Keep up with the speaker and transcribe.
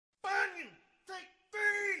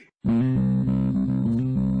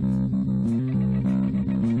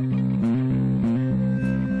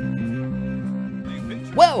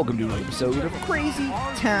welcome to an episode of Crazy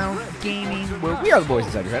Town Gaming, where we are the boys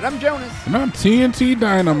inside your head. I'm Jonas. And I'm TNT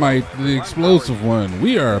Dinomight, the explosive one.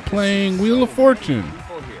 We are playing Wheel of Fortune.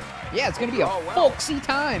 Yeah, it's going to be a folksy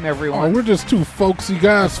time, everyone. Oh, we're just two folksy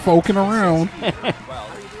guys folking around. Is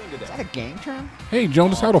that a gang term? Hey,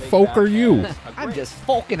 Jonas, how the folk are you? I'm just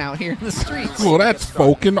folking out here in the streets. Well, that's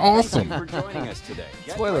folking awesome.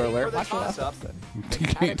 Spoiler alert, watch the last episode. You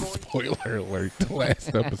can't spoiler alert the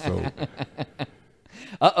last episode.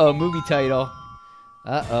 Uh-oh, movie title.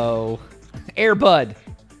 Uh-oh. Air Bud.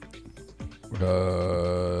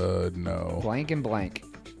 No. Blank and blank.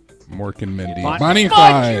 Mork and Mindy. Bon- Bonnie and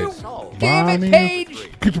Fudge Clyde. you! Damn it, Bonnie- Paige!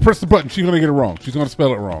 Keep press the button. She's going to get it wrong. She's going to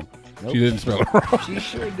spell it wrong. Nope. She didn't spell it wrong. She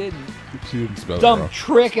sure didn't. She didn't spell it Dumb wrong.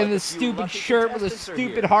 trick in this stupid shirt with a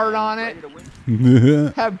stupid heart on it.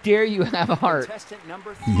 How dare you have a heart?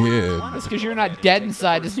 Yeah. That's because you're not dead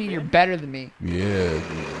inside. Doesn't mean you're better than me. Yeah.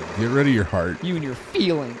 Get rid of your heart. You and your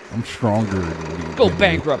feelings. I'm stronger than you. Go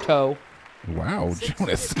bankrupt, ho. Wow,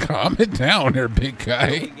 Jonas, calm it down there, big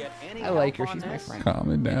guy. I like her. She's my friend.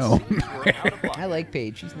 Calm it down. I like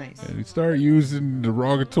Paige. She's nice. And you start using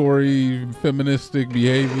derogatory, feministic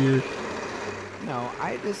behavior. No,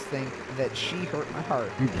 I just think that she hurt my heart.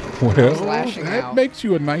 Well, lashing that out. makes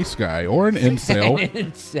you a nice guy or an incel.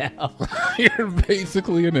 Incel. You're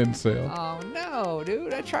basically an incel. Oh, no,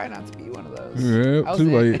 dude. I try not to be one of those. Yeah, I was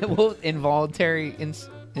too late. Well, involuntary.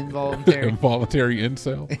 Involuntary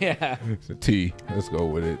incel. Yeah. It's a T. Let's go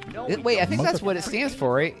with it. Wait, I think that's what it stands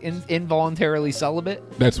for, right? Involuntarily celibate.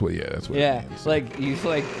 That's what. Yeah, that's what. Yeah, it means.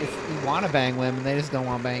 like if you want to bang women, they just don't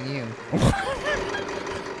want to bang you.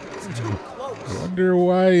 I wonder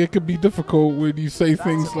why it could be difficult when you say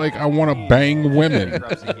things like "I want to bang women."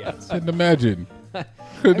 Couldn't imagine.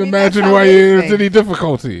 Couldn't imagine that's how why they there's think. any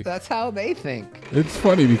difficulty. That's how they think. It's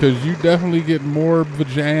funny because you definitely get more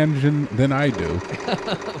vagina than I do.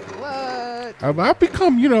 What? I've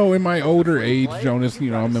become, in my older age, Jonas.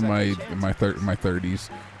 I'm in my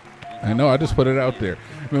 30s. I know. I just put it out there.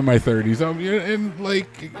 I'm in my 30s.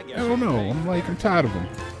 I don't know. I'm tired of them.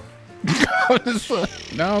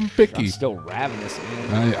 Now I'm picky. I'm still ravenous,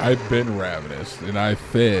 man. I've been ravenous, and I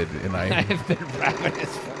fed, and I've been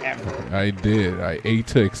ravenous forever. I did. I ate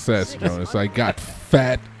to excess, Jonas. I got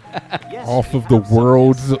fat off of the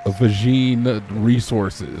world's vagine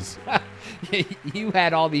resources. You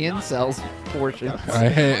had all the incels portions.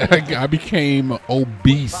 I became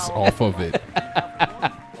obese off of it.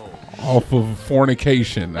 Off of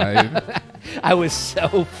fornication. I was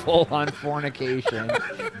so full on fornication.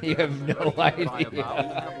 You have no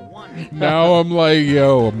idea. Now I'm like,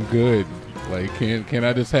 yo, I'm good. Like, can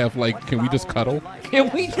I just have can we just cuddle? Can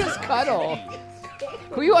we just cuddle?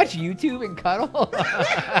 Can we watch YouTube and cuddle?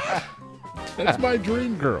 That's my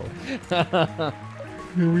dream girl.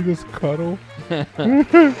 Can we just cuddle? I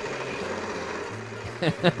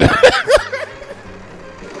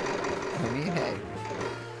mean, hey.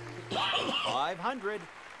 500.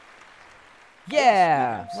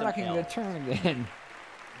 Yeah, we're not going to turn again.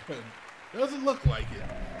 Doesn't look like it.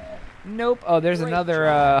 Nope. Oh, there's another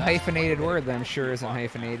hyphenated word that I'm sure isn't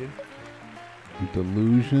hyphenated.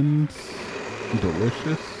 Delusions.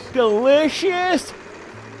 Delicious. Delicious.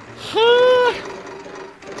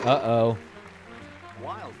 Uh-oh.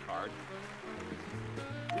 Wild card.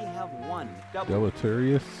 We have one double.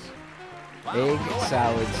 Deleterious. Egg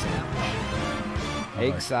salad sandwich.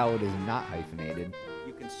 Egg salad is not hyphenated.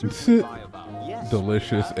 You can certainly buy about. Yes.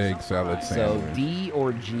 Delicious egg salad So sandwich. D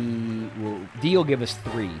or G D will give us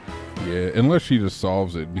 3. Yeah, unless she just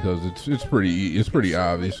solves it because it's pretty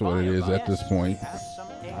obvious what it is at this point.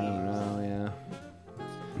 I don't know,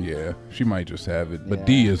 Yeah, she might just have it, but Yeah.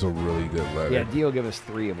 D is a really good letter. yeah. D will give us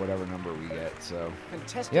 3 of whatever number we get. So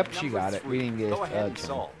Contestant yep, she number got it. We 3. didn't get Go ahead and 10.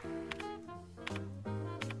 solve.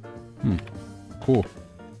 Cool.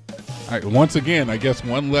 All right, once again, I guess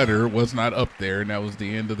one letter was not up there, and that was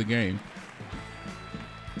the end of the game.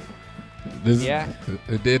 Yeah.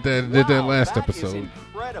 It did that last episode.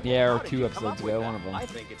 Yeah, or 2 episodes ago, one of them.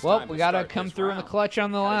 Well, we gotta come through in the clutch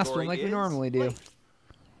on the last one like we normally do.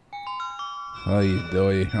 Oh,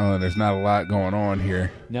 there's not a lot going on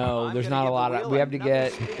here. No, there's not a lot. We have to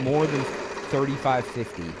get more than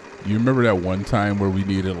 35.50. You remember that one time where we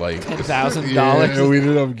needed like $10,000? Yeah, and we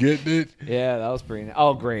ended up getting it. Yeah, that was pretty.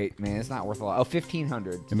 Oh, great, man! It's not worth a lot. Oh,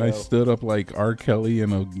 1,500. And I stood up like R. Kelly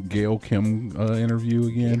in a Gail Kim interview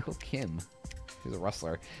again. Gail Kim. She's a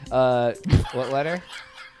wrestler. What letter?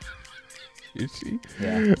 Is she?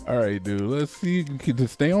 Yeah. All right, dude. Let's see.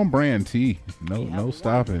 Just stay on brand, T. No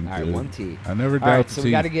stopping. All right, dude. 1 T. I never doubt All right, the so T.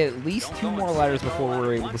 we got to get at least 2 more letters before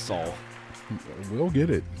we're able to solve. We'll get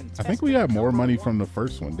it. I think we got more money from the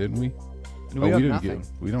first one, didn't we? We have didn't nothing.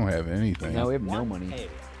 We don't have anything. No, we have no One money. A.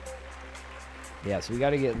 Yeah, so we got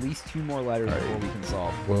to get at least 2 more letters All right. before we can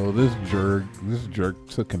solve. Well, this jerk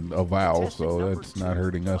took a vowel, so that's not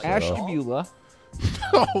hurting us at all. Ashtabula.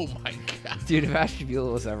 Oh my god. Dude, if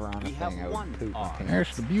Ashtabula was ever on a We have thing, I one would poop my R. pants.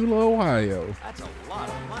 Ashtabula, Ohio. That's a lot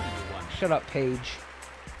of money you won. Shut up, Paige.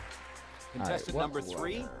 Contestant what number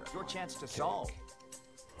 3, letter? your chance to solve.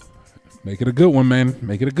 Make it a good one, man.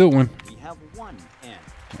 Make it a good one. We have 1 N.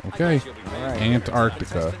 Okay. I guess you'll be ready. Alright.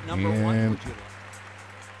 Antarctica. Contestant number 1, And would you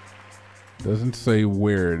doesn't say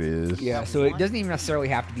where it is. Yeah, so it doesn't even necessarily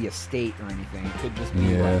have to be a state or anything. It could just be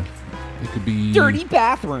Yeah. like It could be dirty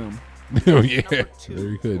bathroom. Oh yeah. Number 2,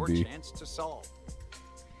 There could your be. chance to solve.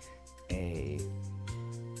 A.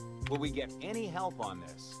 Will we get any help on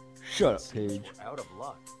this? Shut up, Seems Paige. we're out of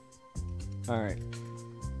luck. All right.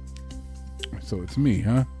 So it's me,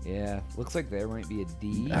 huh? Yeah, looks like there might be a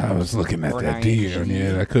D. I was looking at Or that an D. ING.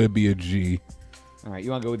 Yeah, that could be a G. All right,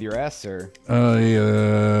 you want to go with your S or?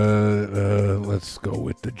 Let's go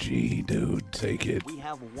with the G, dude. Take it. We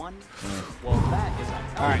have 1. Well, that is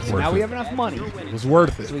a All right, so Worth now we it. have enough money, It was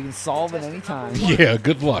worth so it. we can solve at any time. Yeah,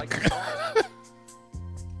 good luck.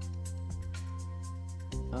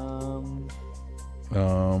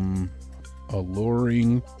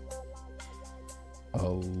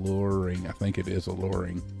 Alluring. I think it is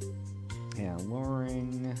alluring, Yeah,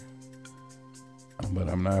 luring. but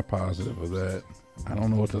I'm not positive of that. I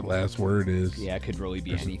don't know what the last word is. Yeah, it could really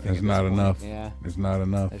be anything. There's at not this point. enough. Yeah, There's not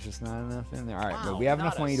enough. there's just not enough in there. All right, Wow, but we have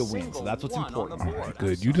enough not money a to win, so single that's what's one on the important. board. All right, I'm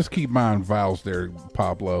good. You just keep buying vowels there,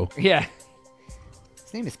 Pablo. Yeah.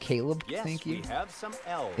 His name is Caleb. Yes, Thank you. we have some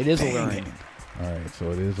L's. It is Dang alluring. it. All right,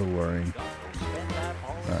 so it is alluring. Don't spend that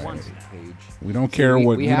all at All once right. now. Page. We don't care we,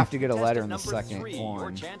 what we we have don't- to get a letter in the Contestant second number 3, your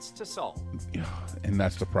one. chance to solve. And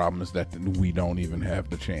that's the problem, is that we don't even have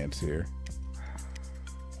the chance here.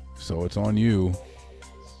 So it's on you.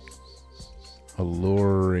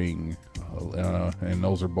 Alluring. And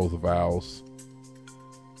those are both vowels.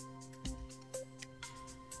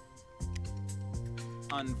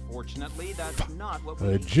 Unfortunately, that's not what we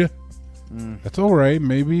A need. J. That's all right.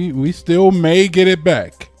 Maybe we still may get it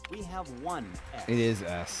back. We have 1 S. It is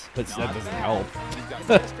S, but that Not doesn't bad. help. We've got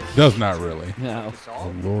contestant Does not really. No. to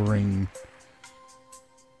solve. Alluring.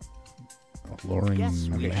 Alluring. Yes,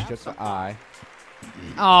 we Okay, have just some the I.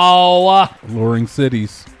 Oh. Alluring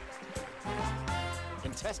cities.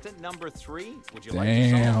 Contestant number 3, would you like to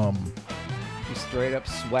solve? Damn. You straight up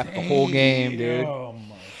swept the whole game, dude.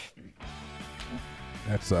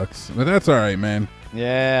 That sucks. But that's all right, man.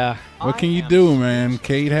 Yeah. What I can you am do, man?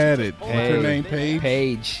 Kate had it. What's her Hey. name? Paige?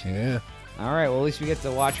 Page. Yeah. All right, well, at least we get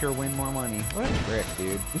to watch her win more money. What a trick,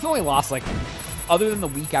 dude. We've only lost, like, other than the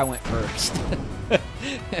week I went first.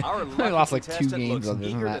 Our we only lost, like, 2 contestant games looks other than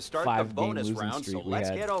eager to that start the 5-game bonus losing round, streak so we let's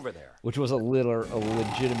had, get over there. which was a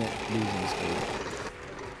legitimate losing streak.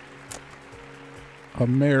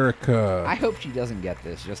 America. I hope she doesn't get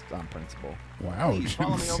this, just on principle. Wow. Please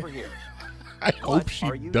follow me over here. I hope she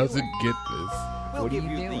are you doesn't doing? get this. We'll What are give you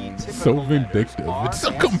the doing? typical So letters vindictive. R, It's a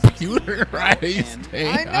S, computerized I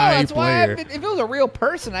I know, AI that's why player. if it was a real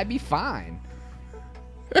person, I'd be fine.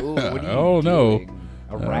 Ooh, what are you Oh, no. doing?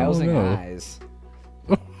 Arousing no. eyes.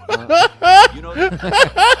 You know,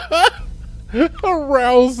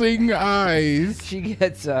 Arousing eyes. She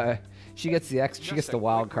gets the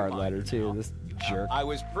wild card letter too. This jerk. I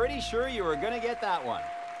was pretty sure you were going to get that one.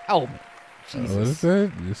 Oh, What is Jesus.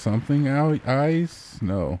 that? Is something out? Eyes?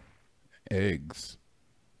 No. Eggs.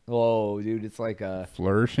 Whoa, dude, it's like a.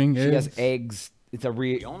 Flourishing She eggs? has eggs. It's a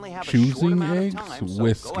We real. only have a short Choosing amount eggs? of time, so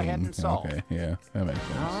Whisking. go ahead and solve. Okay, yeah. That makes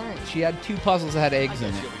sense. All right, she had 2 puzzles that had I eggs in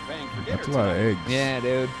guess it. you'll be paying for dinner That's a lot of tonight. eggs. Yeah,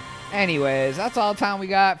 dude. Anyways, that's all the time we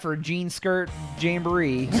got for Jean Skirt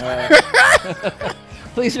Jamboree.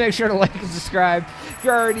 Please make sure to like and subscribe. If you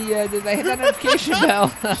already did, hit that notification bell.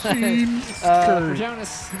 Jean For Skirt.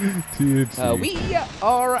 Jonas, TNT. we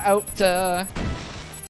are out.